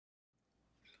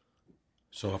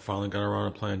So I finally got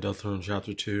around to playing Deltarune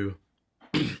Chapter 2.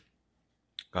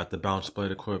 Got the bounce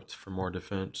blade equipped for more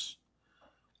defense.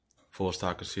 Full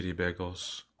stock of CD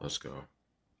bagels. Let's go.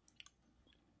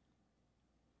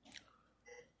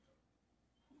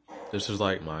 This is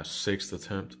like my 6th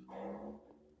attempt.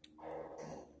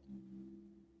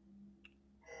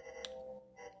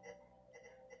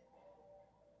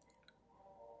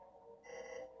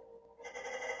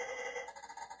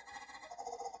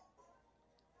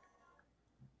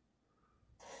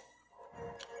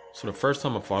 So the first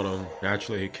time I fought him,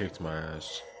 naturally he kicked my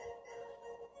ass.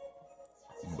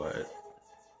 But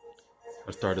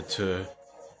I started to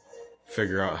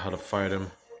figure out how to fight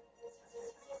him.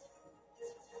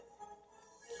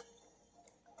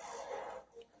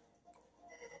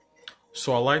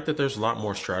 So I like that there's a lot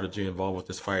more strategy involved with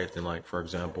this fight than, like, for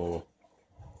example,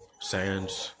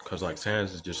 Sans. Because, like,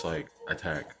 Sans is just, like,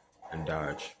 attack and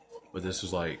dodge. But this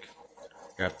is, like,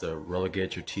 you have to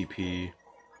relegate your TP,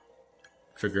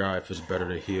 figure out if it's better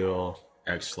to heal,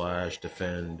 X/,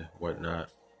 defend,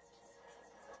 whatnot.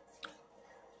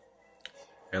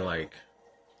 And, like,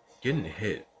 getting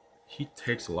hit, he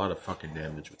takes a lot of fucking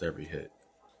damage with every hit.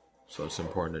 So it's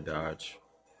important to dodge.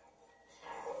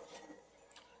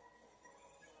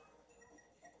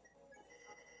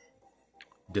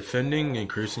 Defending,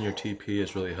 increasing your TP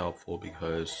is really helpful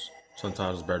because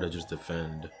sometimes it's better to just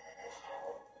defend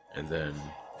and then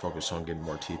focus on getting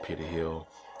more TP to heal.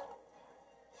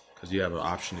 Because you have an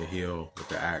option to heal with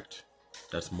the act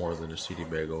that's more than a CD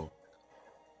bagel.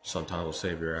 Sometimes it'll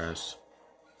save your ass.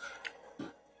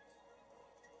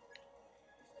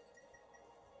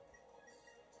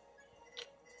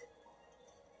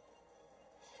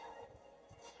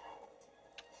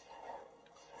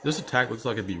 This attack looks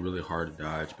like it'd be really hard to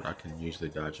dodge, but I can usually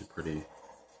dodge it pretty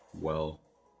well.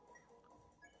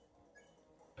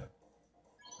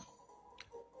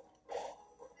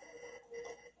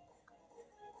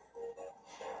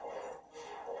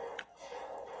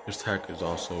 This attack is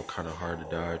also kind of hard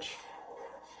to dodge.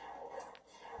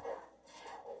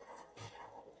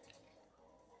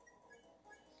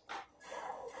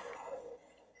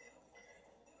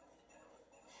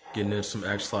 Getting in some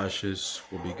X slashes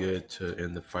will be good to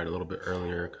end the fight a little bit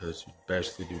earlier because you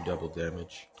basically do double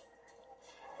damage.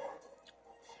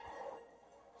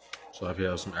 So if you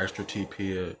have some extra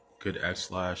TP, a good X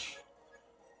slash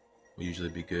will usually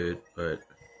be good, but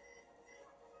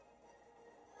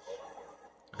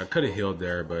I could have healed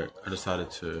there, but I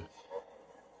decided to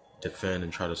defend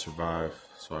and try to survive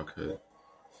so I could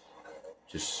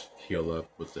just heal up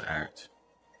with the act,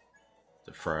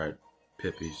 the fried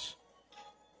pippies.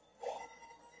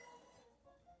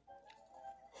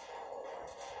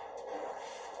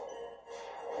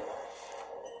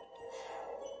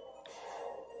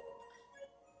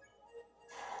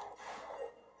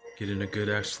 Get in a good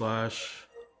X slash.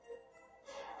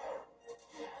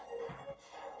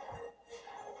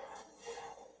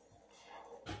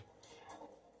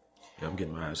 Yeah, I'm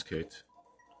getting my ass kicked.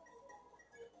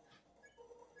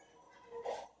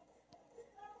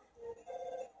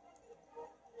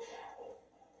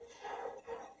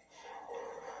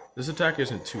 This attack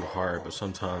isn't too hard, but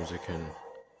sometimes it can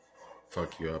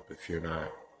fuck you up if you're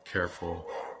not careful,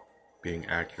 being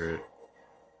accurate.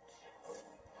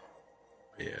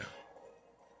 Yeah.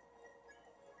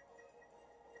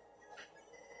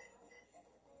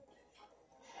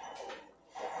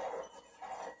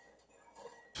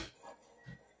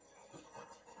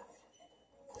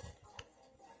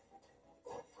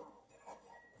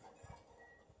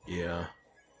 Yeah.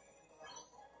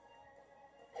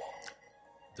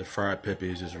 The fried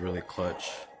pippies is really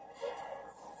clutch.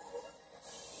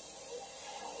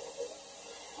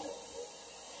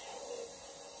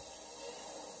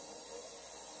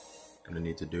 Gonna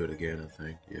need to do it again, I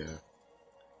think. Yeah.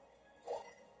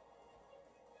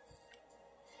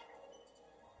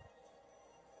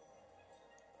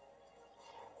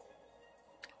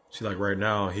 See, like right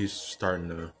now, he's starting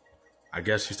to, I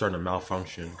guess he's starting to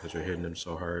malfunction because you're hitting him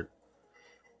so hard.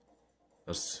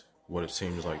 That's what it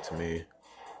seems like to me.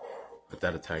 But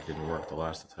that attack didn't work, the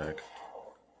last attack.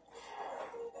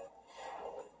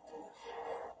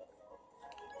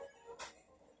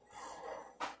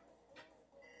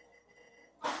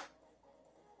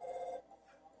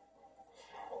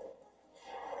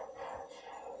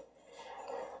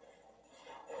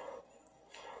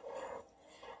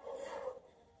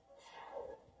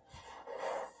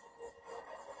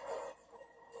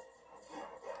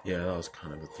 Yeah, that was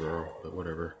kind of a throw, but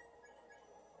whatever.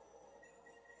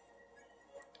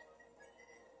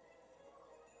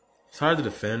 It's hard to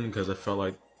defend because I felt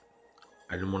like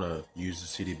I didn't want to use the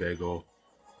CD bagel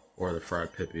or the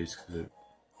fried pippies because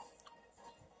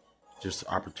just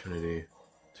opportunity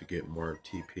to get more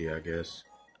TP, I guess.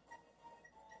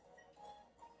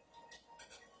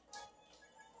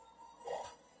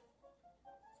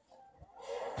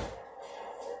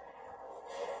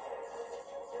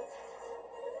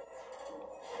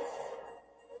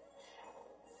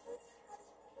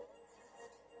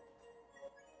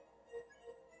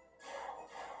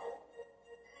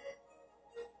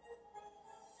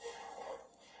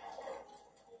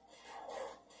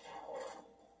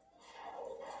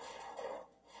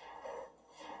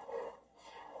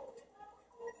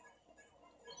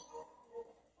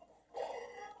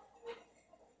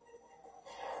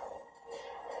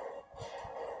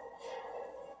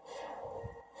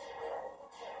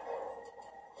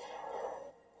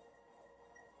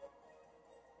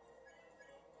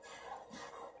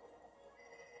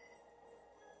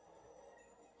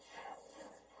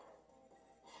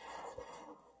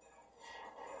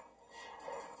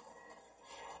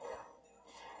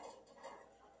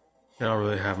 I don't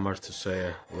really have much to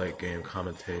say late game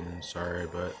commentating, sorry,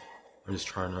 but I'm just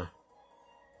trying to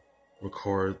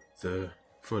record the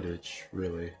footage,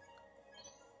 really.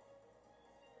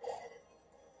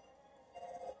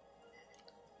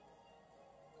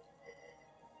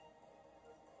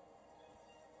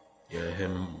 Yeah,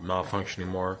 him malfunctioning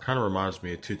more kind of reminds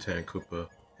me of Tutan Koopa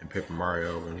in Paper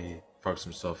Mario when he fucks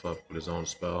himself up with his own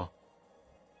spell.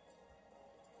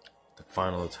 The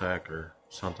final attack or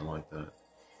something like that.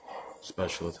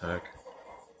 Special attack.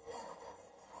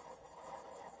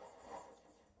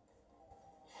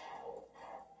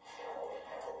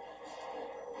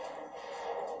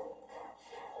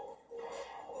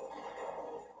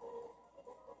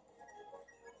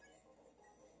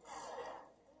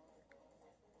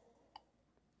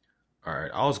 Alright,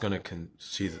 I was gonna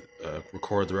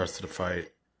record the rest of the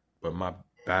fight, but my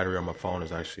battery on my phone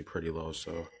is actually pretty low,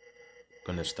 so I'm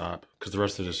gonna stop because the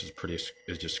rest of this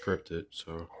is just scripted.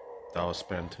 So that was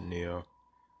Spamton Neo.